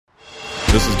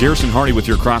This is Garrison Hardy with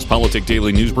your Cross Politic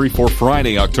Daily News Brief for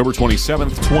Friday, October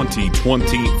 27th,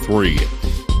 2023.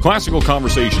 Classical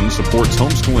Conversations supports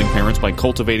homeschooling parents by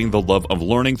cultivating the love of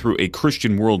learning through a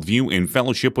Christian worldview in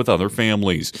fellowship with other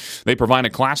families. They provide a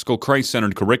classical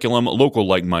Christ-centered curriculum, local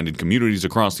like-minded communities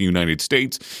across the United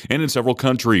States and in several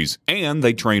countries, and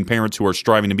they train parents who are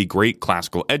striving to be great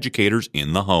classical educators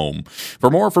in the home. For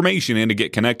more information and to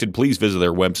get connected, please visit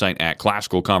their website at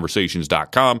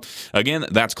classicalconversations.com. Again,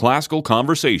 that's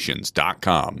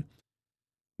classicalconversations.com.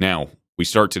 Now, we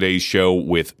start today's show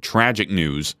with tragic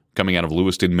news coming out of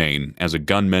Lewiston, Maine, as a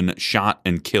gunman shot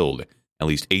and killed at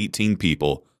least 18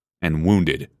 people and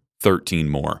wounded 13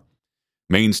 more.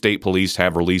 Maine State Police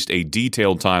have released a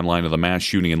detailed timeline of the mass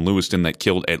shooting in Lewiston that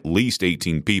killed at least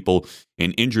 18 people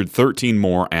and injured 13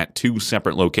 more at two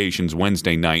separate locations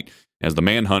Wednesday night as the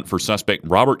manhunt for suspect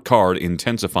Robert Card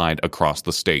intensified across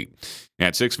the state.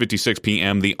 At 6:56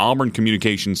 p.m., the Auburn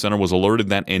Communications Center was alerted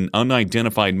that an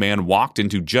unidentified man walked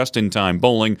into Just-in-Time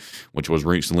Bowling, which was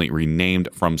recently renamed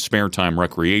from Spare Time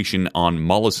Recreation on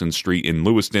Mollison Street in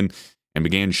Lewiston, and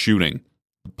began shooting.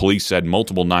 Police said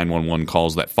multiple 911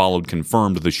 calls that followed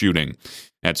confirmed the shooting.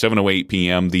 At 7:08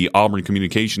 p.m., the Auburn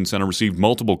Communications Center received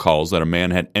multiple calls that a man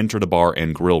had entered a bar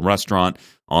and grill restaurant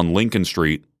on Lincoln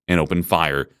Street and opened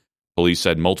fire. Police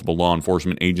said multiple law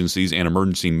enforcement agencies and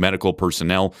emergency medical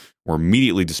personnel were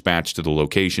immediately dispatched to the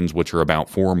locations, which are about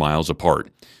 4 miles apart.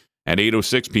 At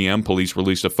 8:06 p.m., police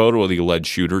released a photo of the alleged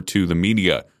shooter to the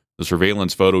media. The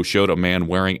surveillance photo showed a man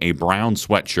wearing a brown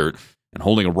sweatshirt and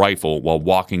holding a rifle while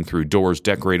walking through doors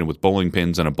decorated with bowling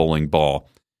pins and a bowling ball.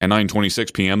 At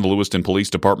 9:26 p.m., the Lewiston Police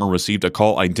Department received a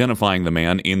call identifying the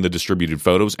man in the distributed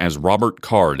photos as Robert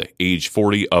Card, age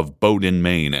 40, of Bowdoin,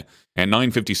 Maine. At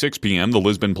 9:56 p.m., the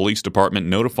Lisbon Police Department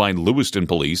notified Lewiston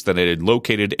Police that it had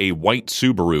located a white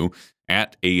Subaru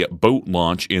at a boat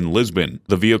launch in Lisbon.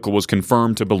 The vehicle was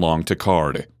confirmed to belong to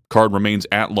Card. Card remains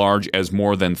at large as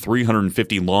more than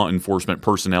 350 law enforcement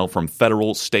personnel from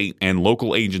federal, state, and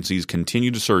local agencies continue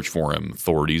to search for him.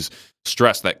 Authorities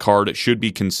stress that Card should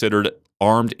be considered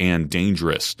armed and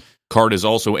dangerous. Card is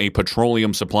also a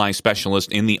petroleum supply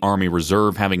specialist in the Army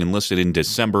Reserve, having enlisted in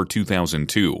December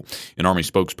 2002. An Army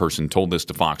spokesperson told this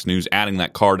to Fox News, adding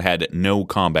that Card had no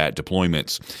combat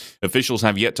deployments. Officials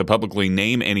have yet to publicly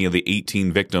name any of the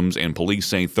 18 victims, and police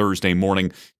say Thursday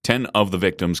morning 10 of the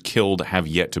victims killed have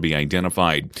yet to be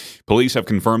identified. Police have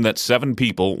confirmed that 7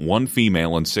 people, 1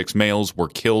 female and 6 males, were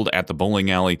killed at the bowling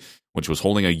alley, which was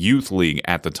holding a youth league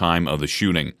at the time of the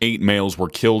shooting. 8 males were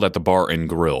killed at the bar and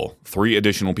grill. 3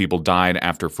 additional people died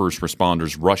after first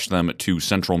responders rushed them to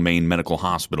Central Maine Medical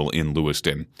Hospital in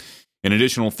Lewiston. An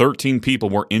additional 13 people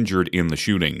were injured in the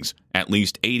shootings. At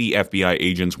least 80 FBI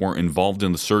agents were involved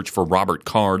in the search for Robert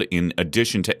Card, in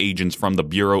addition to agents from the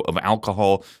Bureau of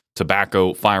Alcohol,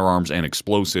 Tobacco, Firearms, and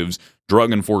Explosives,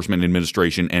 Drug Enforcement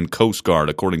Administration, and Coast Guard,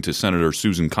 according to Senator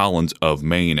Susan Collins of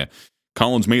Maine.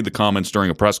 Collins made the comments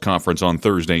during a press conference on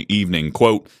Thursday evening,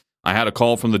 quote, "I had a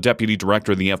call from the deputy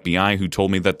director of the FBI who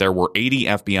told me that there were 80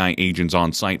 FBI agents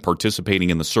on site participating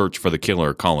in the search for the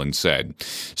killer," Collins said.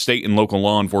 State and local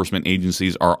law enforcement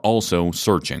agencies are also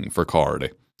searching for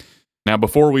Card. Now,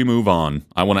 before we move on,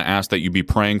 I want to ask that you be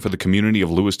praying for the community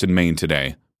of Lewiston, Maine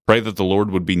today. Pray that the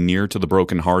Lord would be near to the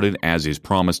brokenhearted as is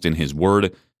promised in His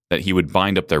Word, that He would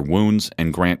bind up their wounds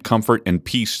and grant comfort and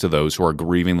peace to those who are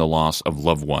grieving the loss of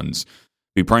loved ones.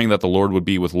 Be praying that the Lord would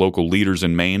be with local leaders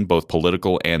in Maine, both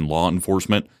political and law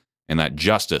enforcement, and that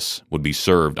justice would be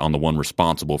served on the one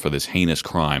responsible for this heinous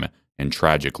crime and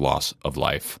tragic loss of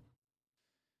life.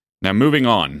 Now, moving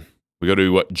on. We go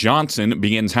to Johnson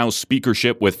begins House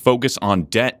speakership with focus on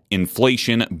debt,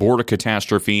 inflation, border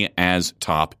catastrophe as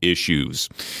top issues.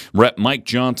 Rep. Mike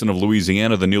Johnson of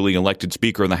Louisiana, the newly elected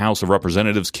Speaker of the House of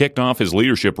Representatives, kicked off his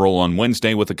leadership role on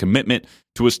Wednesday with a commitment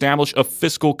to establish a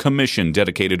fiscal commission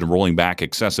dedicated to rolling back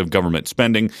excessive government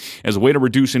spending as a way to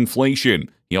reduce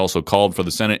inflation. He also called for the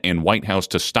Senate and White House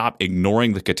to stop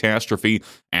ignoring the catastrophe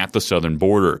at the southern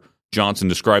border. Johnson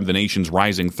described the nation's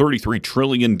rising $33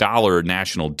 trillion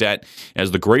national debt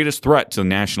as the greatest threat to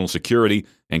national security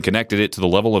and connected it to the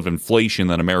level of inflation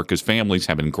that America's families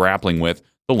have been grappling with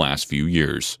the last few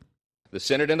years. The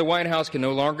Senate and the White House can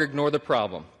no longer ignore the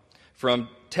problem. From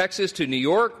Texas to New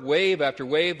York, wave after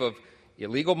wave of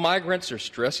illegal migrants are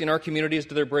stressing our communities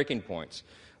to their breaking points.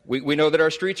 We know that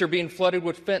our streets are being flooded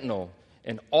with fentanyl,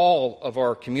 and all of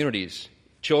our communities,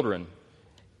 children,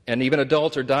 and even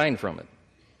adults are dying from it.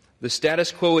 The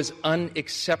status quo is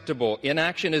unacceptable.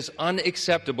 Inaction is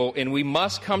unacceptable, and we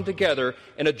must come together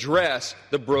and address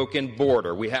the broken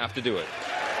border. We have to do it.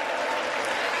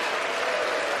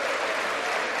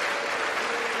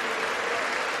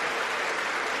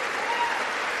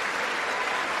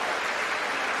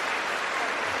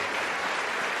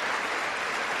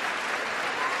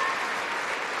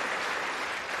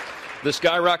 The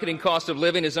skyrocketing cost of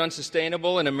living is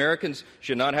unsustainable, and Americans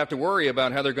should not have to worry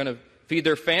about how they're going to feed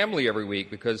their family every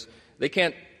week because they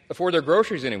can't afford their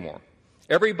groceries anymore.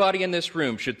 Everybody in this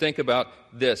room should think about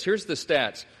this. Here's the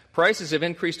stats. Prices have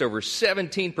increased over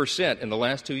 17% in the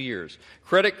last 2 years.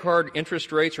 Credit card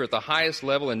interest rates are at the highest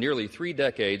level in nearly 3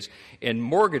 decades, and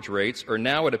mortgage rates are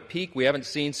now at a peak we haven't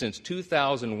seen since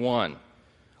 2001.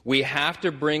 We have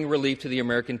to bring relief to the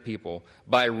American people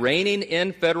by reining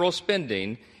in federal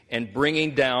spending and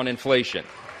bringing down inflation.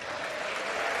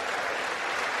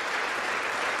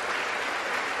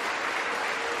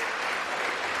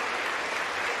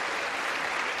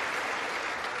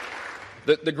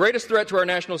 The greatest threat to our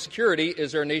national security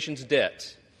is our nation's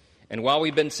debt. And while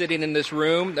we've been sitting in this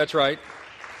room, that's right,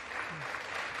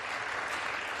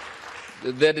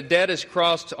 the debt has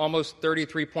crossed almost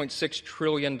 $33.6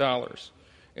 trillion.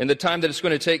 In the time that it's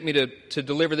going to take me to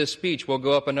deliver this speech, we'll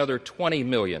go up another $20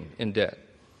 million in debt.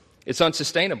 It's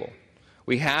unsustainable.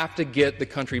 We have to get the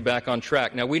country back on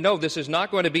track. Now, we know this is not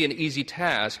going to be an easy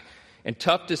task, and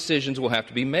tough decisions will have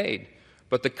to be made.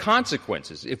 But the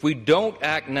consequences, if we don't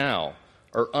act now,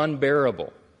 are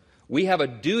unbearable. We have a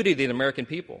duty to the American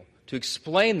people to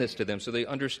explain this to them so they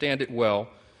understand it well.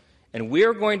 And we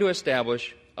are going to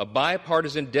establish a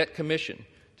bipartisan debt commission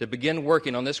to begin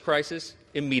working on this crisis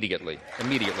immediately.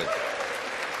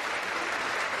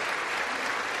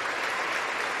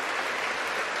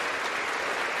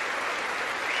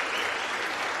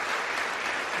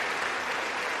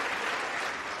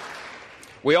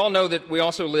 We all know that we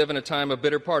also live in a time of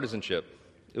bitter partisanship.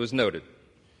 It was noted,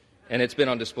 and it's been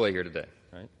on display here today.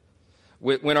 Right?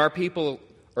 When our people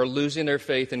are losing their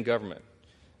faith in government,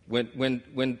 when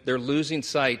they're losing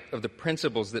sight of the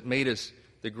principles that made us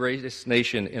the greatest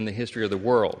nation in the history of the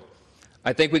world,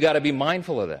 I think we got to be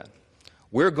mindful of that.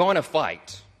 We're going to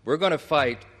fight. We're going to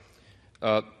fight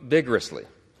vigorously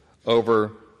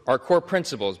over our core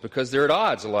principles because they're at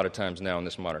odds a lot of times now in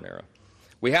this modern era.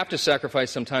 We have to sacrifice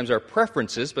sometimes our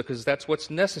preferences because that's what's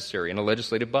necessary in a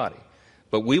legislative body.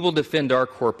 But we will defend our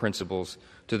core principles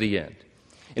to the end.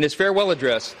 In his farewell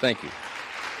address, thank you.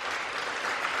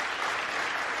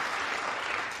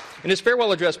 In his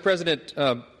farewell address, President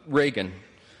Reagan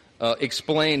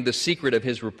explained the secret of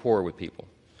his rapport with people.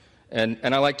 And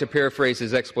I like to paraphrase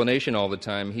his explanation all the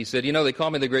time. He said, they call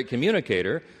me the great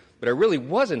communicator, but I really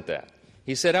wasn't that.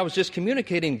 He said, I was just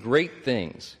communicating great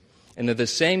things. And they're the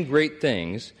same great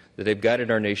things that have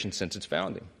guided our nation since its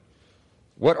founding.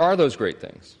 What are those great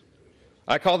things?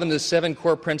 I call them the 7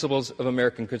 core principles of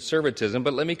American conservatism,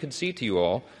 but let me concede to you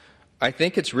all, I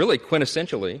think it's really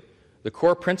quintessentially the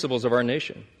core principles of our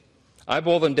nation. I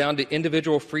boil them down to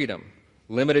individual freedom,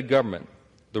 limited government,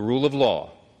 the rule of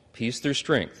law, peace through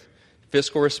strength,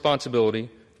 fiscal responsibility,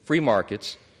 free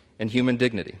markets, and human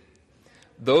dignity.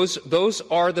 Those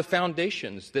are the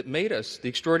foundations that made us the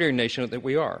extraordinary nation that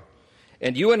we are.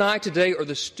 And you and I today are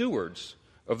the stewards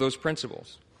of those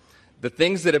principles. The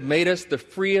things that have made us the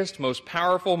freest, most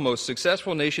powerful, most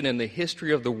successful nation in the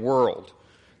history of the world.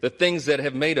 The things that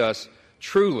have made us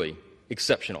truly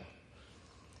exceptional.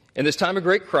 In this time of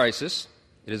great crisis,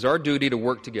 it is our duty to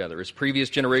work together, as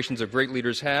previous generations of great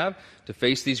leaders have, to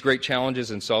face these great challenges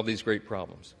and solve these great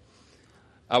problems.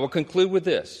 I will conclude with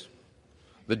this.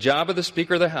 The job of the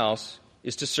Speaker of the House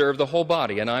is to serve the whole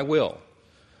body, and I will.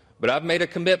 But I've made a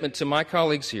commitment to my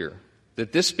colleagues here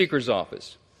that this Speaker's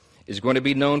office is going to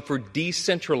be known for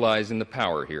decentralizing the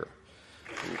power here.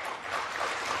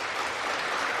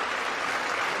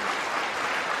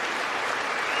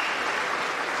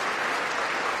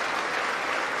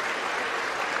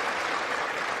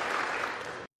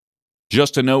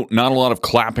 Just a note, not a lot of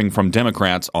clapping from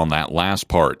Democrats on that last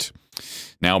part.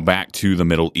 Now back to the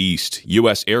Middle East.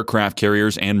 U.S. aircraft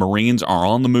carriers and Marines are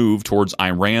on the move towards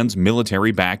Iran's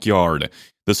military backyard.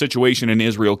 The situation in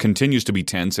Israel continues to be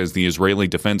tense as the Israeli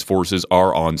Defense Forces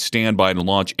are on standby to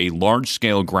launch a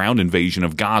large-scale ground invasion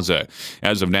of Gaza.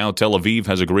 As of now, Tel Aviv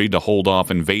has agreed to hold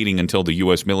off invading until the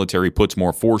U.S. military puts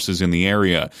more forces in the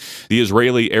area. The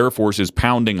Israeli Air Force is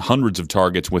pounding hundreds of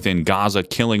targets within Gaza,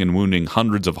 killing and wounding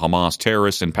hundreds of Hamas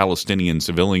terrorists and Palestinian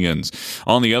civilians.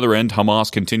 On the other end,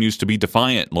 Hamas continues to be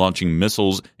defiant, launching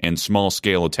missiles and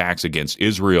small-scale attacks against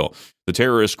Israel. The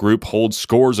terrorist group holds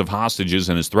scores of hostages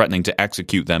and is threatening to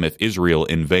execute them if Israel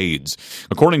invades.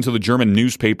 According to the German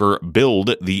newspaper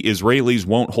Bild, the Israelis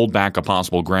won't hold back a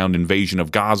possible ground invasion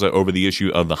of Gaza over the issue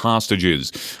of the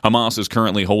hostages. Hamas is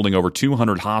currently holding over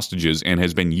 200 hostages and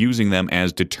has been using them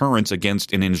as deterrents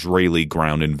against an Israeli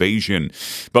ground invasion.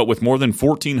 But with more than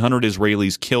 1,400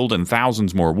 Israelis killed and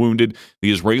thousands more wounded,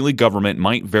 the Israeli government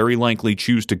might very likely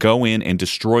choose to go in and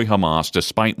destroy Hamas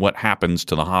despite what happens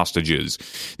to the hostages.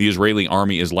 The Israeli Israeli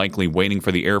army is likely waiting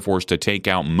for the Air Force to take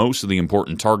out most of the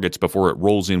important targets before it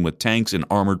rolls in with tanks and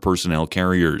armored personnel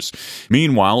carriers.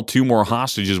 Meanwhile, 2 more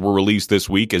hostages were released this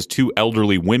week as 2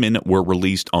 elderly women were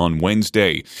released on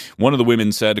Wednesday. One of the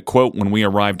women said, quote, "When we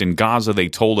arrived in Gaza, they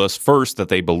told us first that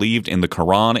they believed in the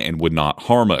Quran and would not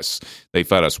harm us. They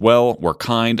fed us well, were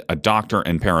kind, a doctor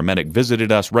and paramedic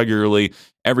visited us regularly.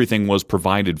 Everything was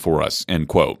provided for us," end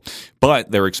quote.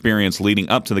 But their experience leading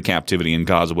up to the captivity in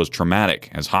Gaza was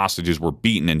traumatic, as hostages were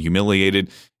beaten and humiliated,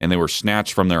 and they were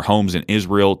snatched from their homes in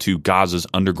Israel to Gaza's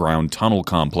underground tunnel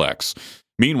complex.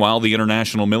 Meanwhile, the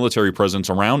international military presence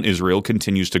around Israel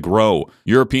continues to grow.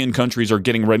 European countries are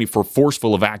getting ready for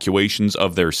forceful evacuations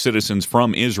of their citizens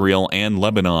from Israel and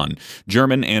Lebanon.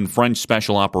 German and French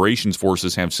special operations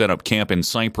forces have set up camp in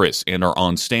Cyprus and are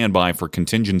on standby for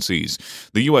contingencies.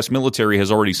 The U.S. military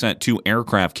has already sent 2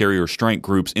 aircraft carrier strike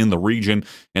groups in the region,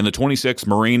 and the 26th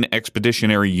Marine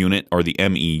Expeditionary Unit, or the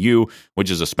MEU,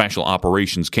 which is a special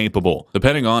operations capable. The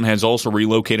Pentagon has also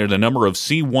relocated a number of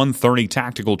C-130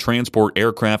 tactical transport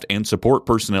aircraft and support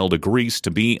personnel to Greece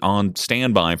to be on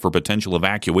standby for potential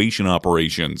evacuation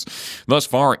operations. Thus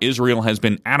far, Israel has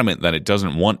been adamant that it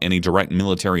doesn't want any direct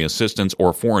military assistance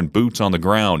or foreign boots on the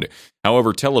ground.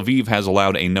 However, Tel Aviv has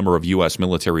allowed a number of U.S.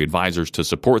 military advisors to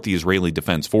support the Israeli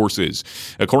Defense Forces.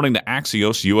 According to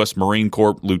Axios, U.S. Marine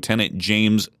Corps Lieutenant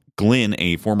James Glynn,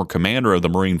 a former commander of the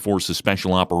Marine Forces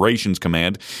Special Operations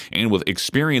Command and with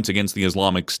experience against the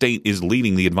Islamic State, is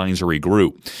leading the advisory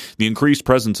group. The increased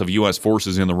presence of U.S.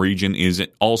 forces in the region is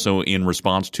also in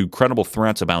response to credible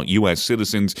threats about U.S.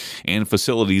 citizens and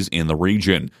facilities in the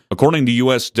region. According to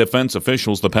U.S. defense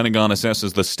officials, the Pentagon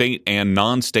assesses the state and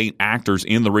non-state actors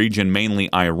in the region,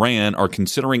 mainly Iran, are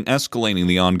considering escalating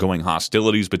the ongoing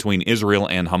hostilities between Israel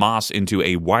and Hamas into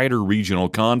a wider regional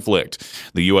conflict.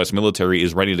 The U.S. military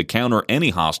is ready to counter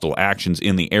any hostile actions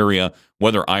in the area.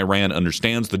 Whether Iran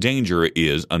understands the danger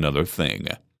is another thing.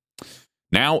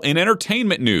 Now, in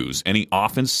entertainment news, any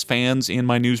Office fans in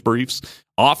my news briefs?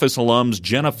 Office alums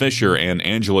Jenna Fischer and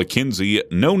Angela Kinsey,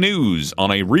 no news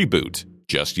on a reboot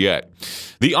just yet.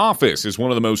 The Office is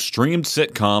one of the most streamed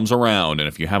sitcoms around, and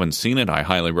if you haven't seen it, I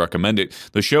highly recommend it.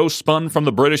 The show, spun from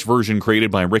the British version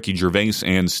created by Ricky Gervais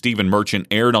and Stephen Merchant,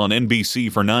 aired on NBC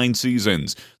for 9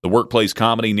 seasons. The workplace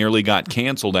comedy nearly got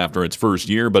canceled after its first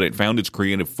year, but it found its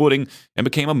creative footing and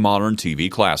became a modern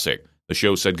TV classic. The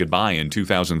show said goodbye in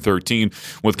 2013,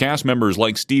 with cast members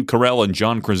like Steve Carell and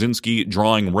John Krasinski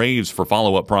drawing raves for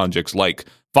follow-up projects like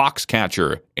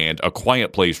Foxcatcher and A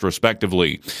Quiet Place,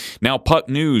 respectively. Now, Puck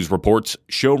News reports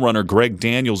showrunner Greg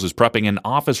Daniels is prepping an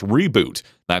Office reboot.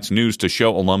 That's news to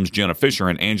show alums Jenna Fischer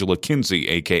and Angela Kinsey,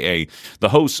 a.k.a. the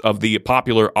hosts of the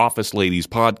popular Office Ladies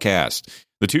podcast.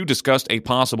 The two discussed a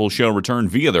possible show return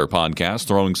via their podcast,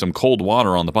 throwing some cold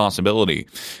water on the possibility.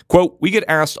 Quote, "We get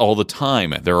asked all the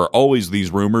time. There are always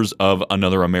these rumors of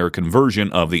another American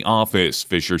version of The Office,"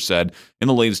 Fisher said in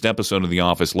the latest episode of The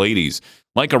Office Ladies.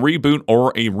 "Like a reboot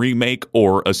or a remake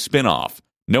or a spin-off.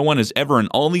 No one has ever in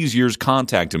all these years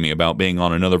contacted me about being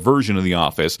on another version of The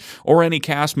Office or any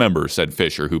cast member," said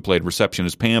Fisher, who played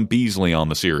receptionist Pam Beasley on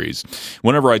the series.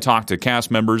 "Whenever I talk to cast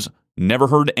members, never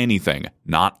heard anything,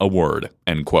 not a word,"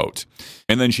 end quote.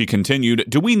 And then she continued,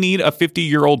 "Do we need a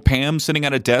 50-year-old Pam sitting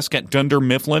at a desk at Dunder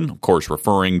Mifflin?" Of course,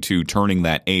 referring to turning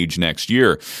that age next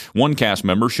year. "One cast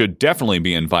member should definitely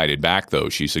be invited back, though,"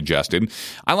 she suggested.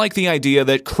 "I like the idea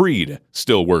that Creed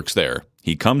still works there.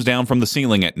 He comes down from the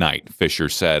ceiling at night," Fisher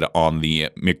said on the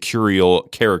mercurial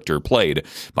character played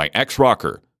by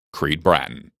ex-rocker Creed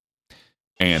Bratton.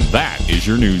 And that is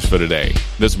your news for today.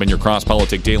 This has been your Cross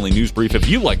Politic Daily News Brief. If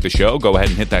you like the show, go ahead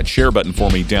and hit that share button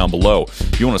for me down below.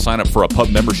 If you want to sign up for a pub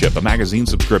membership, a magazine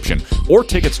subscription, or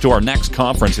tickets to our next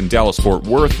conference in Dallas-Fort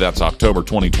Worth, that's October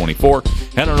 2024,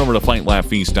 head on over to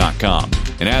FightLaughFeast.com.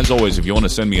 And as always, if you want to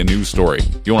send me a news story,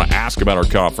 if you want to ask about our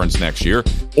conference next year,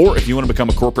 or if you want to become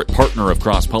a corporate partner of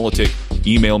Cross Politic,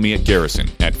 email me at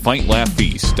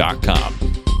Garrison@FightLaughFeast.com.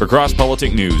 For Cross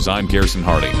Politic News, I'm Garrison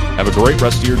Hardy. Have a great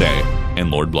rest of your day, and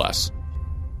Lord bless.